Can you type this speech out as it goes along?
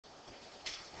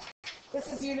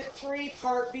This is Unit 3,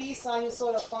 Part B,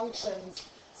 sinusoidal functions.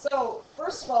 So,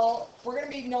 first of all, we're going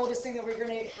to be noticing that we're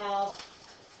going to have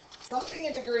something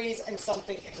in degrees and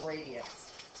something in radians.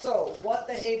 So, what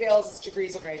the hay bales is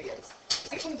degrees and radians.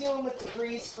 We've been dealing with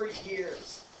degrees for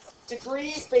years.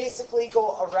 Degrees basically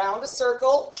go around a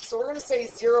circle, so we're going to say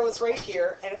 0 is right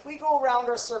here, and if we go around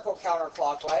our circle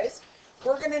counterclockwise,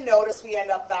 we're going to notice we end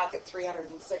up back at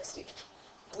 360.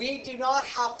 We do not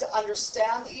have to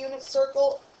understand the unit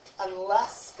circle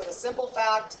unless for the simple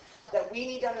fact that we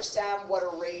need to understand what a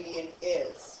radian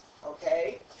is,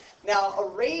 okay? Now, a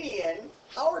radian,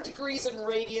 how are degrees and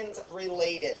radians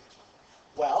related?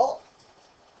 Well,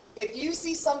 if you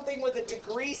see something with a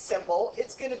degree symbol,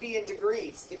 it's going to be in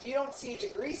degrees. If you don't see a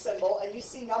degree symbol and you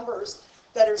see numbers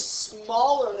that are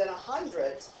smaller than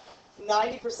 100,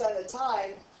 90% of the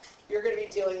time, you're going to be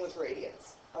dealing with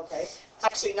radians, okay?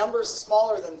 Actually, numbers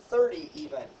smaller than 30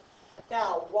 even.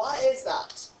 Now, why is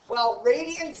that? Well,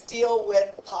 radians deal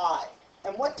with pi.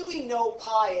 And what do we know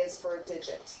pi is for a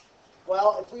digit?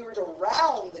 Well, if we were to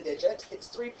round the digit, it's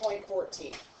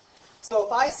 3.14. So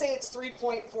if I say it's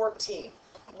 3.14,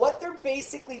 what they're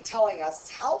basically telling us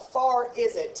is how far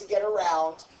is it to get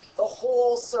around the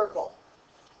whole circle?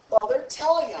 Well, they're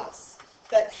telling us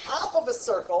that half of a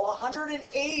circle,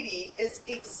 180, is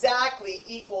exactly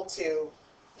equal to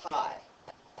pi.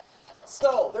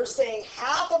 So they're saying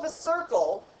half of a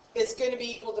circle is going to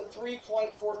be equal to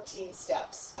 3.14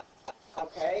 steps.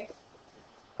 Okay?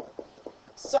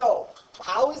 So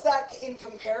how is that in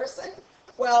comparison?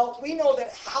 Well, we know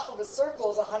that half of a circle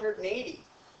is 180.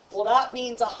 Well, that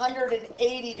means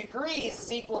 180 degrees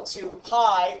is equal to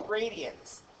pi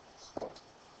radians.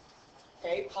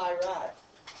 Okay, pi rad.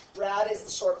 Rad is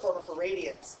the short form for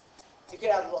radians. You could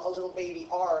have a little baby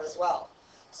r as well.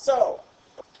 So,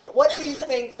 what do you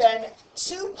think then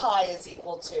 2 pi is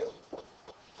equal to?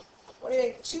 What do you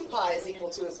think 2 pi is equal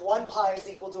to? Is 1 pi is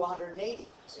equal to 180?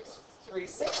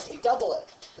 360, double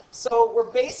it. So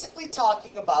we're basically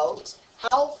talking about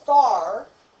how far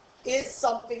is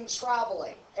something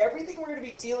traveling. Everything we're going to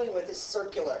be dealing with is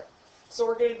circular. So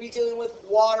we're going to be dealing with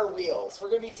water wheels. We're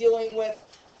going to be dealing with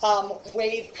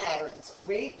wave patterns.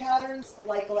 Wave patterns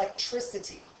like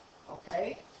electricity.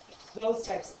 Okay? Those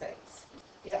types of things.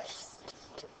 Yes?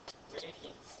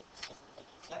 Radians.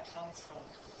 That comes from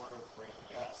the word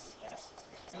radius, yes?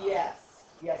 Yes.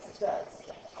 Yes, it does.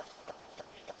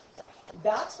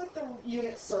 That's with the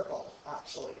unit circle,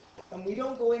 actually. And we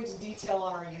don't go into detail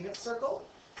on our unit circle.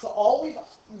 So all we've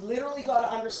literally got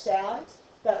to understand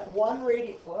that 1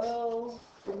 radian, whoa,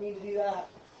 didn't mean to do that.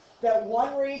 That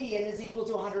 1 radian is equal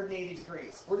to 180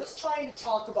 degrees. We're just trying to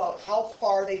talk about how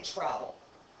far they travel.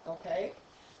 Okay?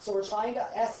 So we're trying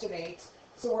to estimate.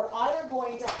 So we're either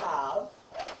going to have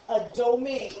a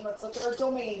domain, let's look at our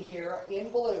domain here in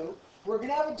blue. We're going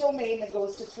to have a domain that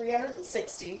goes to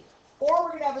 360, or we're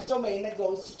going to have a domain that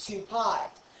goes to 2 pi.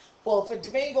 Well, if a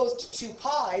domain goes to 2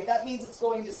 pi, that means it's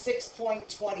going to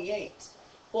 6.28.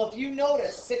 Well, if you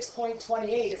notice,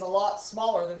 6.28 is a lot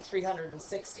smaller than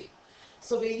 360.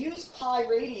 So they use pi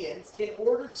radians in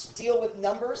order to deal with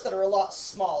numbers that are a lot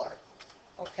smaller.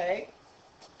 Okay?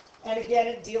 And again,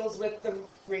 it deals with the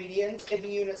radians in the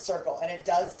unit circle, and it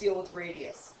does deal with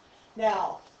radius.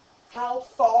 Now, how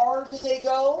far do they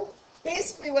go?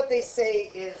 Basically what they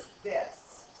say is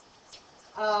this.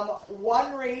 1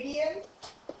 radian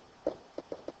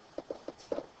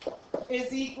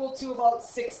is equal to about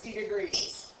 60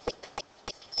 degrees.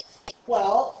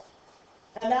 Well,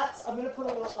 and that's, I'm going to put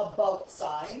a little about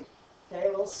sign. Okay, a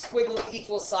little squiggle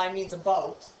equal sign means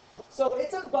about. So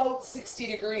it's about 60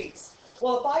 degrees.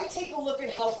 Well, if I take a look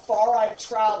at how far I've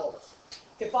traveled,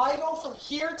 if I go from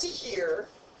here to here,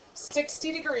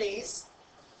 60 degrees,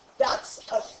 that's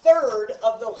a third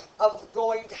of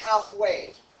going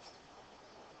halfway.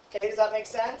 Okay, does that make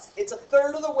sense? It's a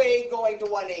third of the way going to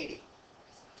 180.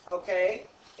 Okay?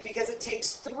 Because it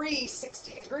takes 3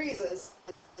 60 degrees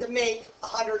to make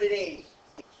 180.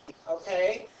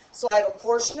 Okay? So I have a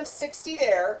portion of 60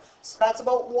 there, so that's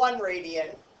about 1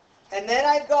 radian. And then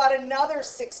I've got another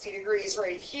 60 degrees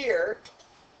right here.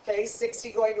 Okay,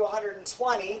 60 going to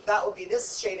 120. That would be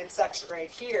this shaded section right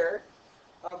here.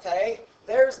 Okay?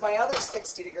 There's my other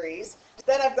 60 degrees.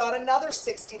 Then I've got another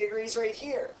 60 degrees right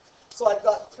here. So I've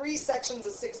got 3 sections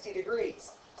of 60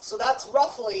 degrees. So that's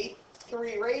roughly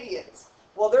 3 radians.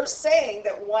 Well, they're saying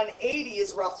that 180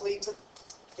 is roughly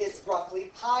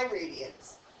pi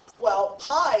radians. Well,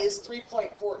 pi is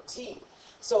 3.14.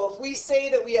 So if we say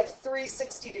that we have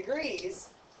 360 degrees,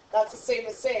 that's the same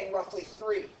as saying roughly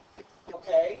 3.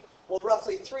 Okay? Well,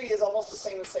 roughly 3 is almost the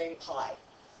same as saying pi.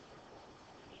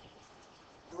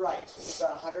 Right, we've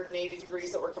got 180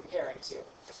 degrees that we're comparing to.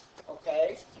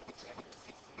 Okay?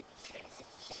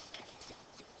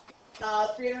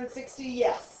 360,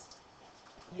 yes.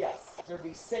 Yes, there'd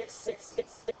be 6,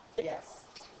 yes.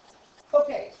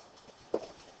 Okay.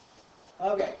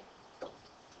 Okay.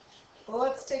 Well,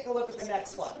 let's take a look at the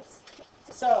next one.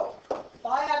 So, if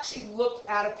I actually look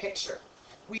at a picture,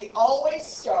 we always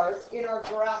start in our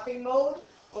graphing mode.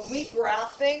 When we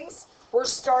graph things, we're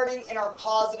starting in our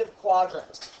positive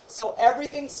quadrant. So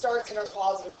everything starts in our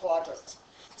positive quadrant.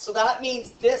 So that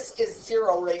means this is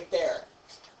 0 right there.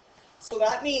 So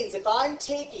that means if I'm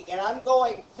taking and I'm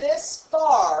going this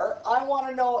far, I want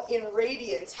to know in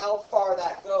radians how far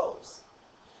that goes.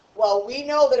 Well, we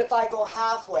know that if I go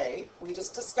halfway, we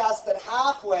just discussed that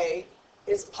halfway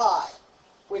is pi,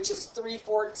 which is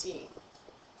 314.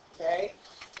 Okay?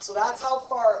 So that's how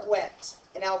far it went.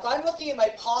 And now if I'm looking at my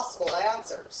possible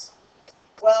answers,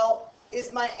 well,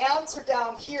 is my answer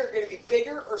down here going to be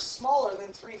bigger or smaller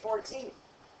than 314?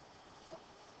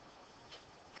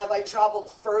 Have I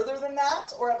traveled further than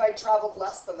that, or have I traveled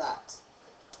less than that?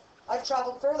 I've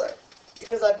traveled further,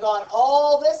 because I've gone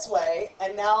all this way,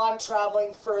 and now I'm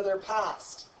traveling further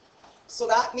past. So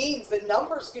that means the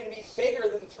number's going to be bigger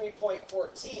than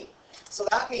 3.14. So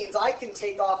that means I can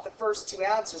take off the first two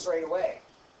answers right away.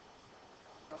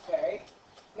 Okay?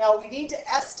 Now we need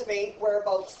to estimate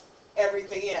whereabouts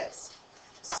everything is.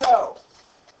 So,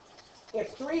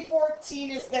 if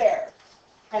 314 is there,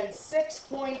 and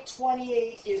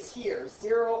 6.28 is here,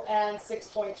 0 and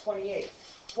 6.28.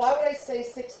 Why would I say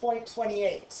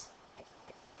 6.28?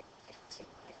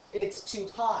 It's too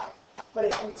high. But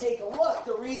if we take a look,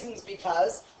 the reason's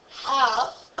because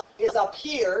half is up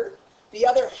here, the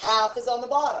other half is on the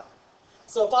bottom.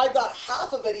 So if I've got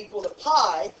half of it equal to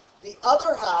pi, the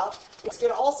other half is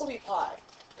going to also be pi.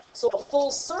 So a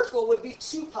full circle would be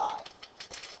 2 pi.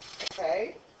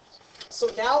 Okay? So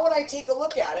now when I take a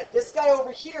look at it, this guy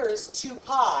over here is 2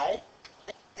 pi,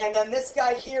 and then this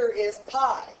guy here is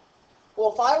pi.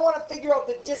 Well, if I want to figure out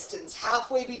the distance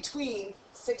halfway between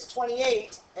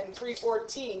 628 and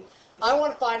 314, I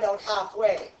want to find out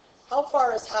halfway. How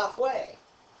far is halfway?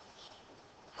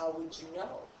 How would you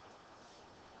know?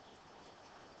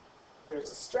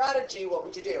 There's a strategy. What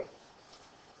would you do?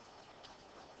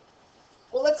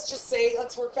 Well, let's just say,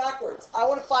 let's work backwards. I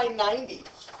want to find 90.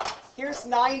 Here's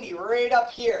 90 right up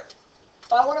here.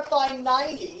 If I want to find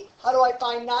 90, how do I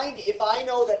find 90 if I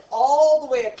know that all the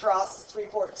way across is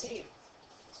 314?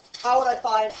 How would I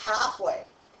find halfway?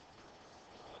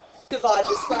 Divide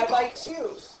this guy by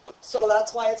 2. So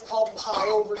that's why it's called pi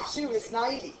over 2 is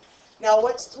 90. Now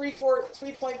what's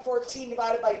 3.14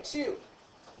 divided by 2?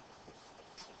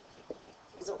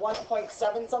 Is it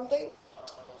 1.7 something?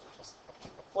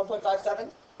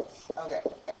 1.57? Okay.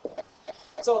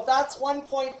 So if that's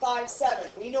 1.57,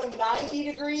 we know 90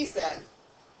 degrees then.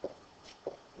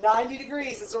 90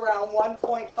 degrees is around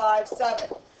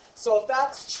 1.57. So if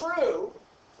that's true,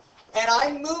 and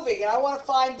I'm moving, and I want to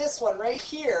find this one right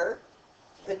here,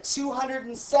 the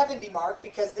 270 mark,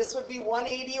 because this would be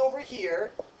 180 over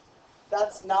here,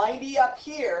 that's 90 up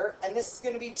here, and this is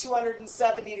going to be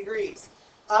 270 degrees.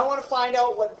 I want to find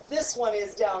out what this one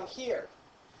is down here.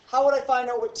 How would I find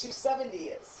out what 270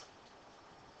 is?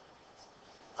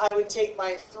 I would take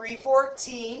my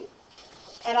 314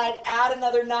 and I'd add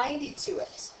another 90 to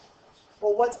it.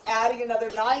 Well, what's adding another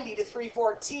 90 to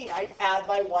 314? I'd add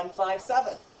my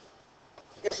 157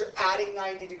 because you're adding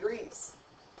 90 degrees.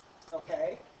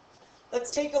 Okay? Let's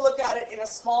take a look at it in a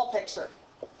small picture.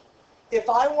 If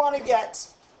I want to get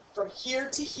from here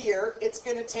to here, it's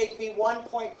going to take me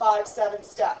 1.57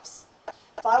 steps.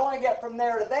 If I want to get from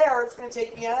there to there, it's going to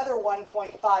take me another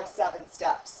 1.57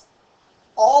 steps.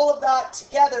 All of that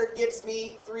together gives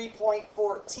me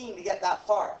 3.14 to get that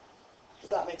far. Does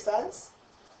that make sense?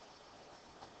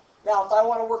 Now, if I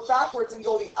want to work backwards and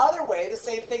go the other way, the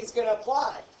same thing's going to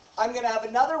apply. I'm going to have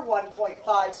another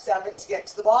 1.57 to get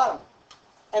to the bottom.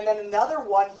 And then another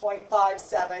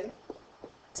 1.57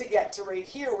 to get to right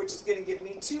here, which is going to give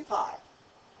me 2 pi.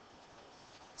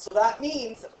 So that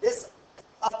means this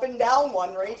up and down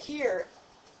one right here,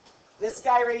 this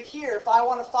guy right here, if I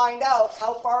want to find out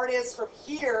how far it is from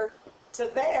here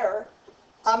to there,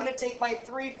 I'm going to take my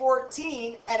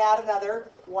 314 and add another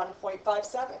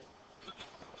 1.57.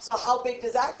 So how big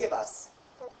does that give us?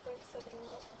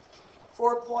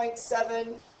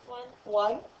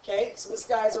 4.71. Okay, so this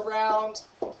guy's around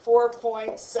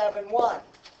 4.71.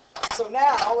 So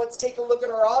now let's take a look at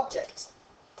our object.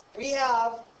 We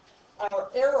have our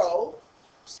arrow.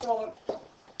 So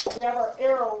we have our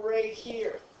arrow right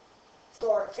here.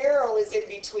 So our arrow is in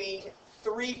between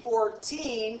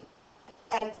 314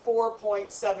 and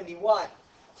 4.71.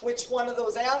 which one of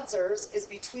those answers is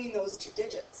between those two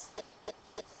digits.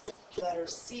 Letter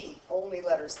C, only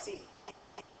letter C.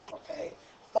 Okay,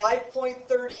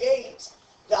 5.38,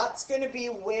 that's going to be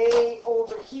way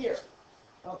over here.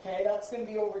 Okay, that's going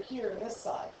to be over here on this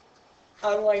side.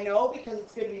 How do I know? Because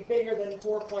it's going to be bigger than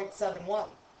 4.71.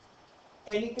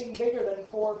 Anything bigger than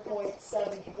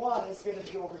 4.71 is going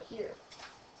to be over here.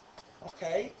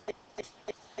 Okay?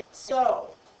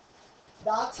 So,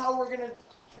 that's how we're going to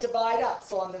divide up.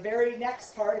 So on the very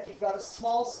next part, if you've got a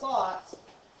small spot,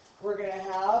 we're going to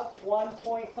have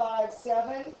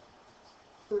 1.57,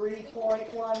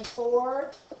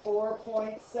 3.14,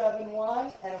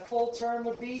 4.71, and a full term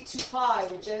would be 2 pi,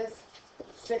 which is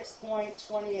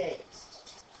 6.28.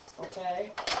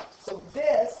 Okay? So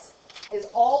this is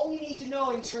all we need to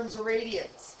know in terms of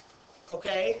radians.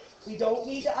 Okay? We don't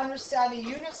need to understand the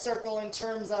unit circle in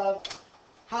terms of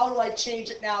how do I change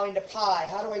it now into pi?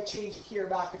 How do I change it here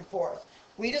back and forth?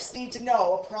 We just need to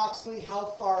know approximately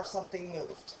how far something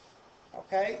moved.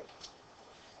 Okay?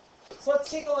 So let's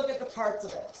take a look at the parts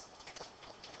of it.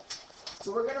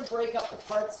 So we're going to break up the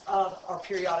parts of our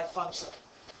periodic function.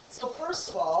 So first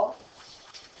of all,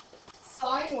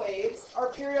 sine waves are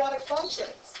periodic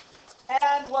functions.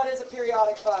 And what is a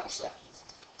periodic function?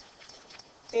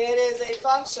 It is a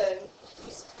function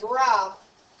whose graph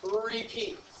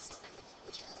repeats.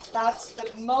 That's the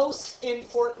most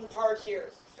important part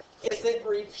here, is it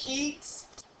repeats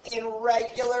in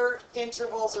regular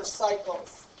intervals or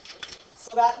cycles.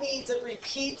 So that means it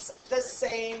repeats the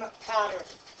same pattern.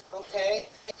 Okay?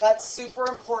 That's super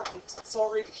important.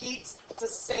 So it repeats the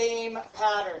same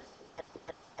pattern.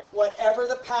 Whatever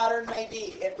the pattern may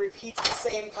be, it repeats the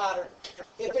same pattern.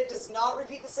 If it does not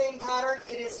repeat the same pattern,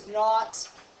 it is not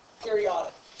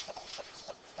periodic.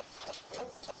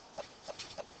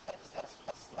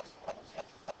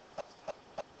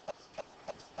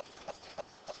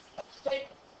 Okay.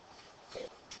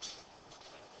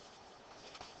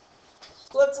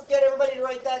 So let's get everybody to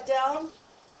write that down.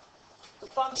 The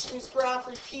function whose graph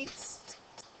repeats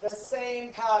the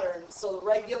same pattern. So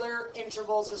regular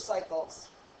intervals or cycles.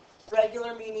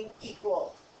 Regular meaning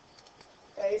equal.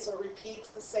 Okay, so it repeats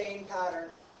the same pattern.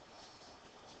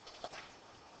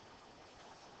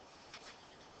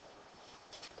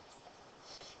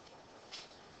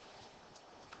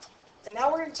 And now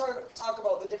we're going to talk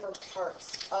about the different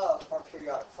parts of our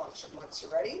periodic function. Once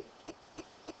you're ready.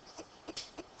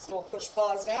 So we'll push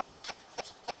pause now.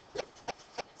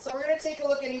 So we're going to take a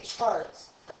look at each part.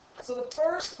 So the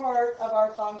first part of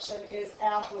our function is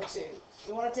amplitude.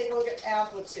 We want to take a look at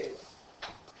amplitude.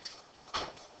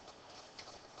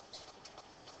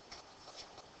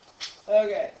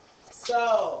 Okay,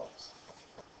 so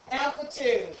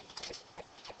amplitude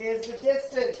is the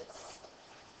distance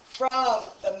from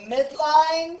the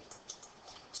midline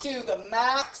to the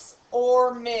max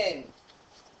or min.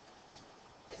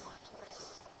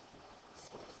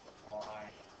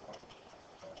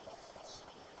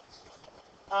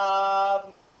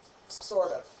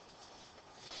 Sort of.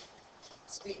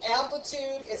 So the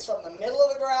amplitude is from the middle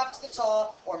of the graph to the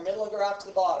top or middle of the graph to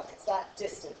the bottom. It's that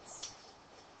distance.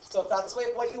 So if that's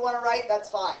what you want to write, that's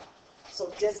fine.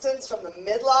 So distance from the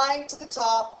midline to the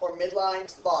top or midline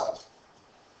to the bottom.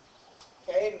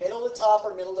 Okay, middle to top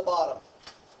or middle to bottom.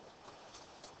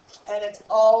 And it's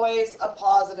always a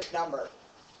positive number.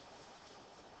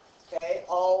 Okay,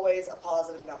 always a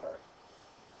positive number.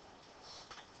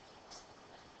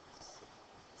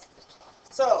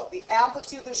 So the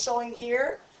amplitude they're showing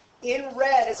here in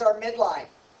red is our midline.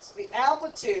 So the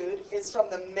amplitude is from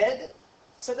the mid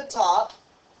to the top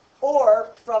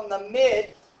or from the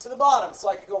mid to the bottom. So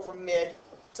I could go from mid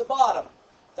to bottom.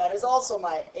 That is also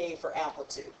my A for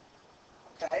amplitude.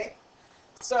 Okay?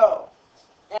 So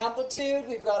amplitude,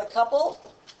 we've got a couple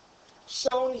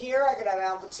shown here. I could have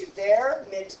amplitude there,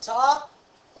 mid to top,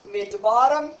 mid to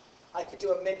bottom. I could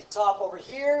do a mid to top over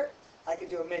here. I could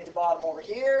do a mid to bottom over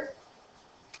here.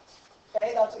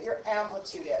 Okay, that's what your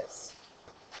amplitude is.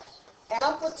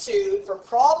 Amplitude for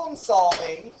problem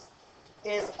solving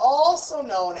is also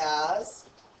known as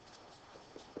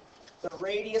the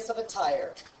radius of a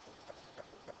tire.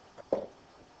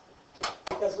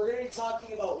 Because we're going to be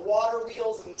talking about water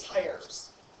wheels and tires.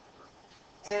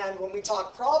 And when we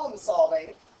talk problem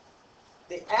solving,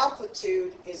 the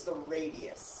amplitude is the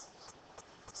radius.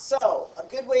 So, a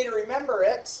good way to remember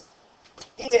it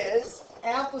is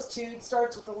amplitude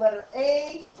starts with the letter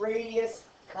A, radius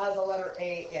has a letter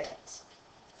A in it.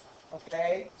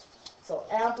 Okay? So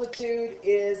amplitude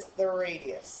is the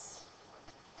radius.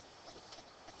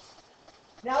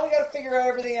 Now we got to figure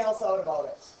everything else out about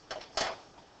it.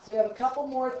 So we have a couple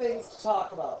more things to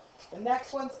talk about. The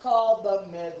next one's called the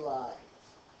midline.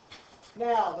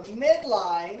 Now, the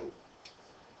midline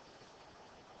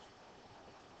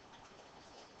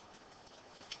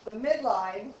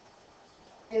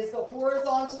is the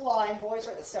horizontal line. Boys,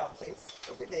 write this down, please.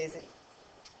 Over Daisy.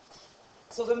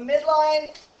 So the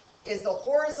midline is the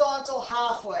horizontal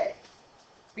halfway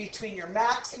between your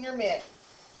max and your min.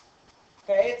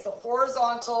 Okay, it's the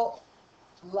horizontal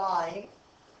line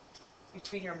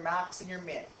between your max and your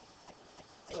min.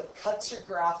 So it cuts your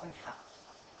graph in half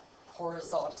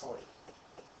horizontally.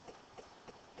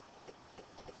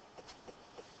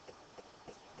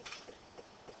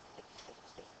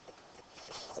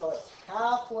 So it's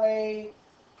halfway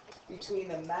between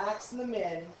the max and the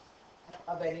min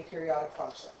of any periodic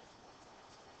function.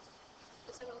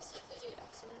 Is it also the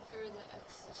x or the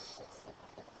x?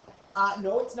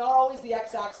 No, it's not always the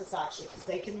x-axis actually, because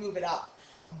they can move it up.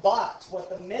 But what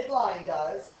the midline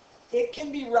does, it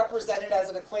can be represented as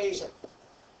an equation.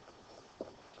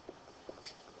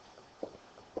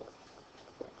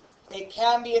 It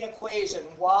can be an equation,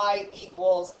 y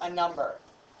equals a number.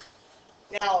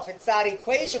 Now, if it's that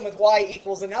equation with y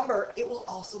equals a number, it will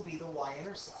also be the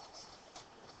y-intercept,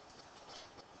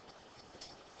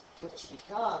 which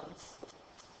becomes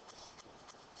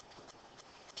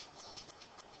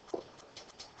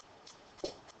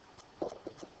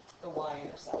the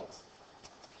y-intercept.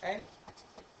 Okay?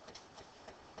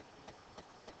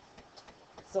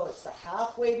 So it's the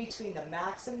halfway between the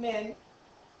max and min,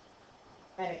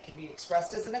 and it can be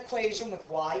expressed as an equation with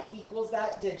y equals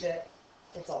that digit.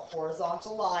 It's a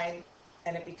horizontal line,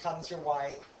 and it becomes your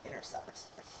y-intercept.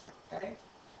 Okay?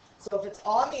 So if it's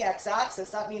on the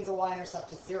x-axis, that means the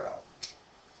y-intercept is 0.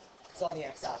 It's on the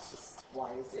x-axis, y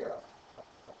is 0.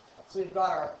 So we've got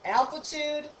our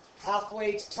amplitude,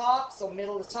 halfway to top, so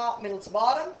middle to top, middle to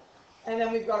bottom. And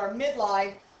then we've got our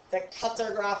midline that cuts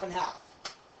our graph in half.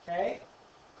 Okay?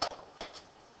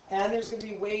 And there's going to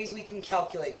be ways we can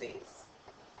calculate these.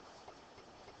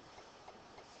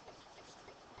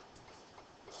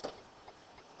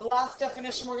 The last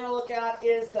definition we're going to look at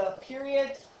is the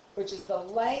period, which is the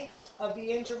length of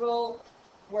the interval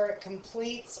where it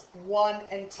completes one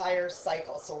entire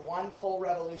cycle, so one full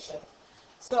revolution.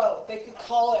 So they could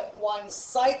call it one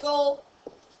cycle,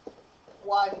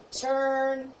 one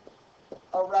turn,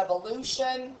 a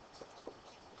revolution.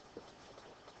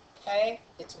 Okay?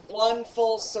 It's one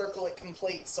full circle it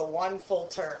completes, so one full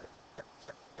turn.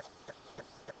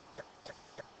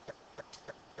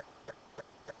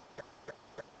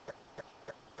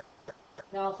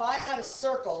 Now, if I had a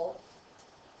circle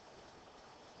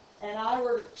and I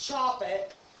were to chop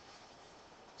it,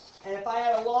 and if I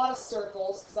had a lot of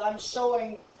circles, because I'm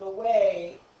showing the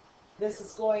way this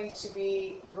is going to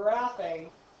be graphing,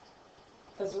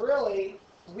 because really,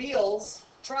 wheels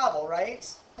travel, right?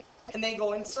 And they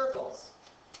go in circles.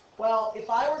 Well, if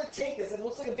I were to take this, it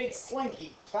looks like a big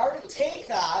slinky. If I were to take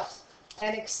that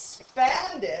and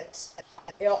expand it,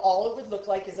 all it would look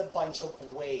like is a bunch of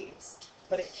waves.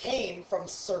 But it came from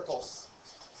circles.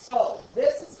 So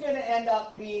this is going to end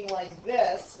up being like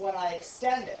this when I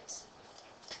extend it.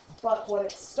 But what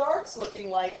it starts looking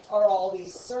like are all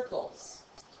these circles.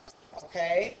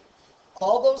 Okay?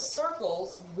 All those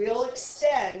circles will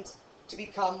extend to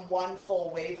become one full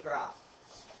wave graph.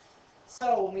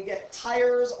 So when we get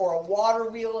tires or a water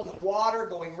wheel in the water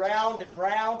going round and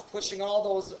round, pushing all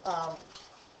those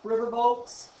river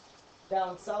boats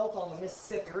down south on the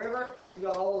Mississippi River, you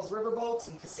got all those river boats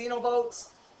and casino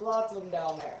boats, lots of them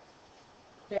down there.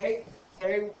 Okay?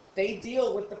 They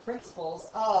deal with the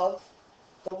principles of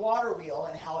the water wheel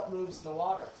and how it moves in the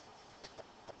water.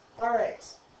 All right.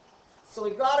 So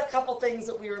we've got a couple things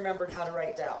that we remembered how to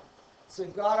write down. So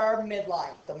we've got our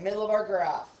midline, the middle of our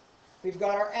graph. We've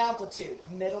got our amplitude,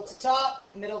 middle to top,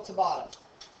 middle to bottom.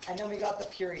 And then we got the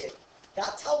period.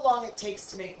 That's how long it takes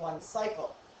to make one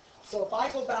cycle. So if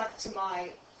I go back to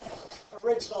my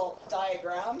original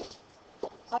diagram,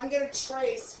 I'm going to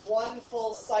trace one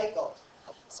full cycle.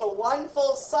 So one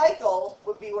full cycle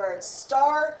would be where it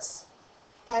starts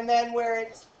and then where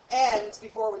it ends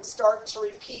before it would start to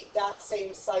repeat that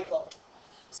same cycle.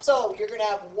 So you're going to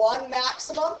have one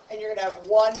maximum and you're going to have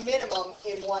one minimum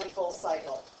in one full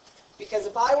cycle. Because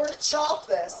if I were to chop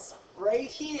this right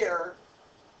here,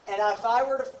 and if I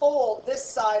were to fold this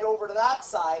side over to that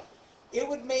side, it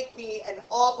would make me an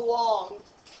oblong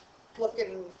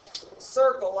looking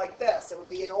circle like this. It would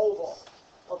be an oval.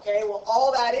 Okay, well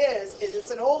all that is it's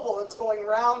an oval that's going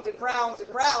round and round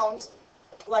and round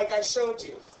like I showed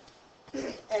you.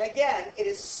 And again, it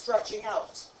is stretching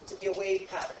out to be a wave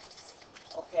pattern.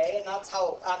 Okay, and that's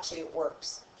how actually it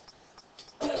works.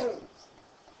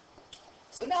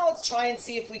 So now let's try and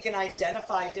see if we can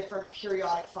identify different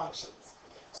periodic functions.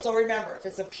 So remember, if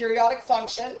it's a periodic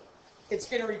function, it's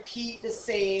going to repeat the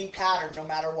same pattern no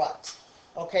matter what.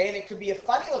 Okay, and it could be a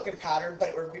funny looking pattern, but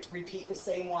it will repeat the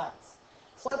same ones.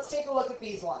 So let's take a look at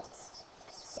these ones.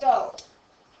 So,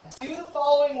 do the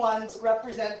following ones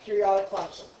represent periodic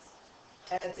functions?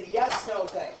 And it's a yes-no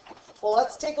thing. Well,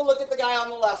 let's take a look at the guy on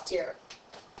the left here.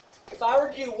 If I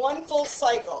were to do one full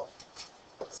cycle,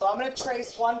 so I'm going to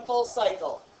trace one full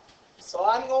cycle. So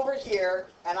I'm over here,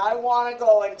 and I want to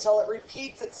go until it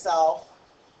repeats itself,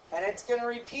 and it's going to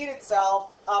repeat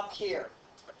itself up here.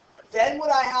 Then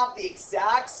would I have the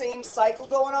exact same cycle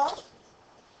going on?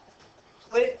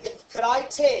 Could I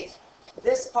take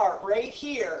this part right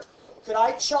here, could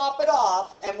I chop it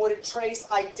off, and would it trace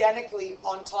identically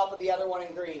on top of the other one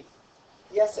in green?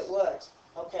 Yes, it would.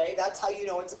 Okay, that's how you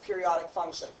know it's a periodic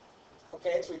function.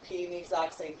 Okay, it's repeating the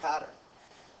exact same pattern.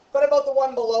 What about the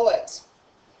one below it?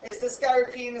 Is this guy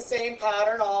repeating the same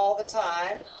pattern all the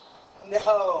time?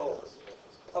 No.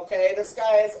 Okay, this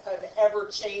guy is an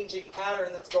ever-changing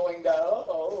pattern that's going down.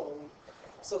 Oh.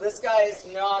 So this guy is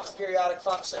not a periodic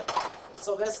function.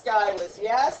 So this guy was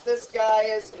yes, this guy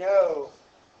is no.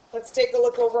 Let's take a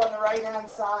look over on the right-hand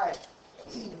side.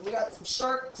 We got some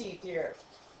shark teeth here.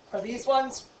 Are these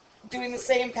ones doing the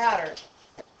same pattern?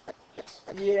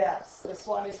 Yes, this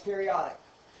one is periodic.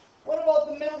 What about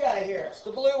the middle guy here,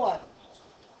 the blue one?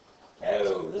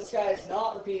 No, this guy is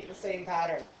not repeating the same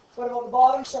pattern. What about the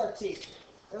bottom shark teeth?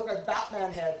 They look like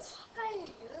Batman heads. Hi,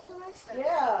 that's a nice thing.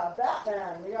 Yeah,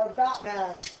 Batman. We got a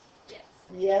Batman. Yes.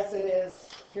 Yes, it is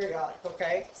periodic,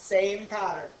 okay? Same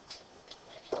pattern.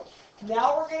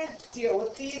 Now we're going to deal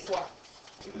with these ones.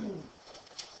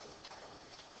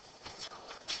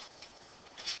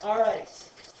 All right.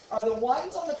 Are the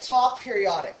ones on the top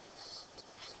periodic?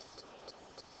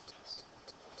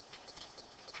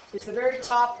 Is the very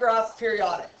top graph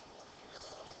periodic?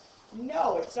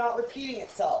 No, it's not repeating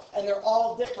itself, and they're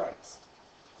all different.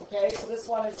 Okay, so this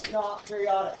one is not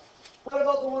periodic. What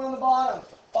about the one on the bottom?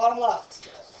 Bottom left?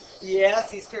 Yes,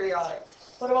 he's periodic.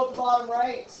 What about the bottom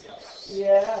right?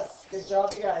 Yes, good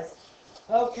job, you guys.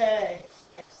 Okay.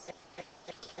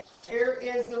 Here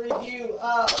is the review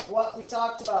of what we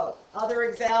talked about. Other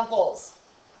examples.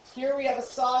 Here we have a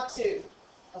sawtooth,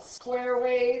 a square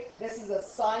wave. This is a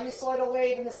sinusoidal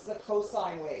wave, and this is a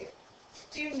cosine wave.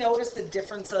 Do you notice the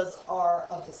differences are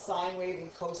of the sine wave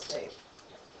and cos wave?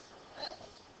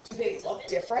 Do they look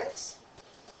different?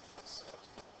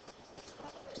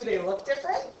 Do they look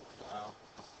different?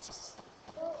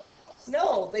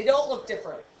 No, they don't look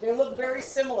different. They look very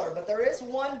similar, but there is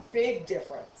one big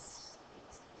difference.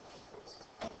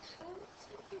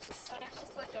 It's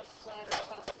like a flatter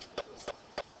top.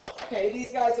 Okay,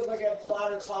 these guys look like have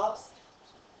flatter tops.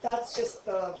 That's just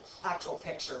the actual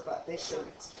picture, but they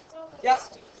shouldn't. Yep.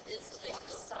 It's like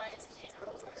the size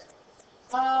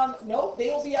narrower. No, they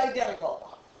will be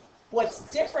identical. What's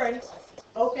different?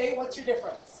 Okay, what's your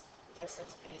difference? Guess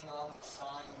it's being on the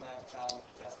sign that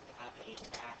doesn't have a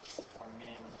max or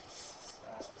min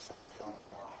don't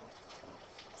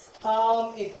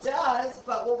belong. It does,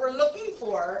 but what we're looking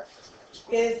for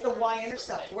is the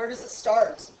y-intercept. Where does it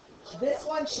start? This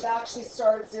one should actually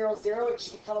start at 0, 0. It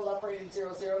should be cuddled up right in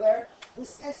 0, 0 there.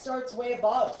 This guy starts way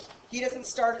above. He doesn't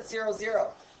start at 0,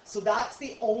 0. So that's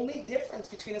the only difference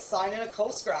between a sine and a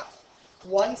cos graph.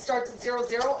 One starts at 0,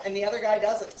 0, and the other guy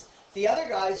doesn't. The other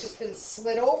guy's just been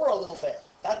slid over a little bit.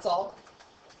 That's all.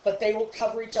 But they will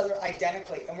cover each other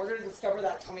identically, and we're going to discover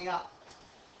that coming up.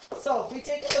 So if we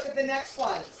take a look at the next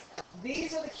ones,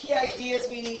 these are the key ideas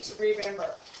we need to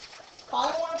remember. I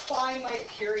want to find my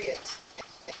period.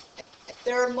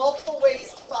 There are multiple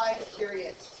ways to find a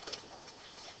period.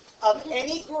 Of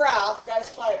any graph, guys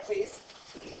quiet please,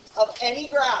 of any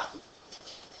graph,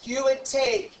 you would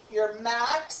take your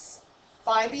max,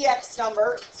 find the x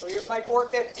number, so here's my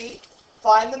 450,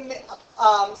 find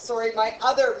my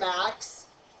other max,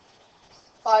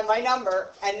 find my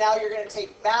number, and now you're going to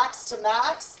take max to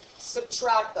max,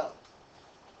 subtract them.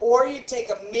 Or you take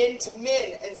a min to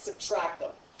min and subtract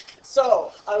them.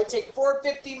 So I would take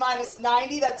 450 minus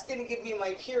 90, that's going to give me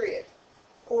my period.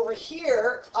 Over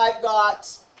here, I've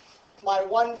got my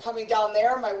one coming down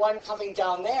there, my one coming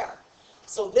down there.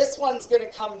 So this one's going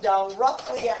to come down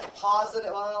roughly at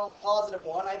positive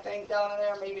 1, I think, down in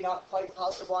there. Maybe not quite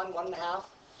positive 1, 1.5.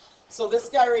 So this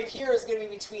guy right here is going to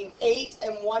be between 8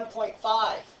 and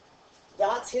 1.5.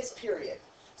 That's his period.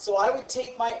 So I would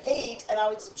take my 8 and I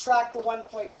would subtract the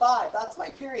 1.5. That's my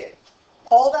period.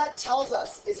 All that tells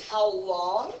us is how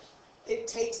long it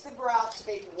takes the graph to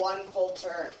make one full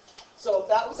turn. So if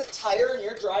that was a tire and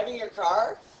you're driving your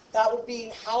car, that would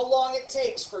be how long it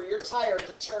takes for your tire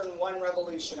to turn one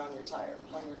revolution on your tire,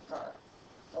 on your car.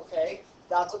 Okay?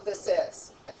 That's what this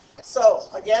is. So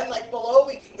again, like below,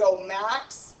 we can go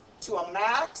max to a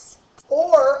max,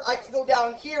 or I could go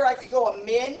down here, I could go a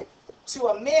min to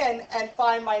a min and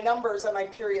find my numbers and my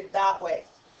period that way.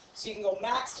 So you can go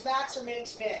max to max or min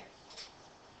to min.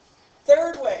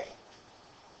 Third way,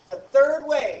 the third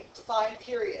way to find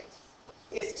period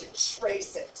is to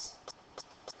trace it.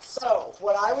 So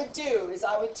what I would do is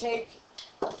I would take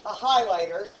a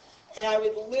highlighter and I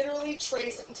would literally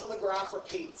trace it until the graph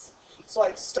repeats. So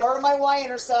I'd start on my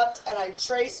y-intercept and I'd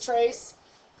trace,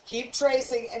 keep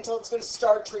tracing until it's going to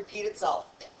start to repeat itself.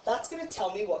 That's going to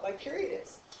tell me what my period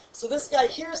is. So this guy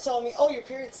here is telling me, oh, your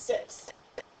period's 6.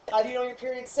 How do you know your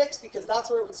period's 6? Because that's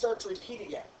where it would start to repeat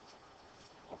again.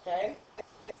 Okay?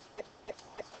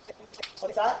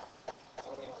 What's that?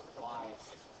 Why?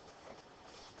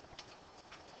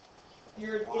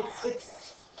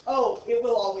 It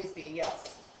will always be,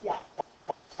 yes. Yeah.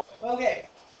 Okay.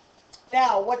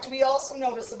 Now, what do we also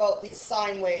notice about these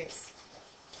sine waves?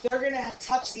 They're going to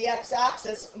touch the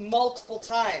x-axis multiple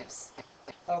times.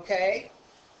 Okay?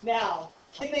 Now,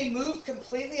 can they move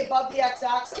completely above the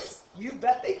x-axis? You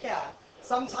bet they can.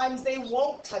 Sometimes they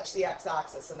won't touch the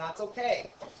x-axis, and that's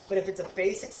okay. But if it's a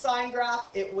basic sine graph,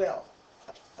 it will.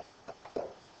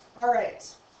 All right.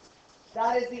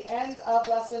 That is the end of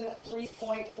lesson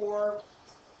 3.4.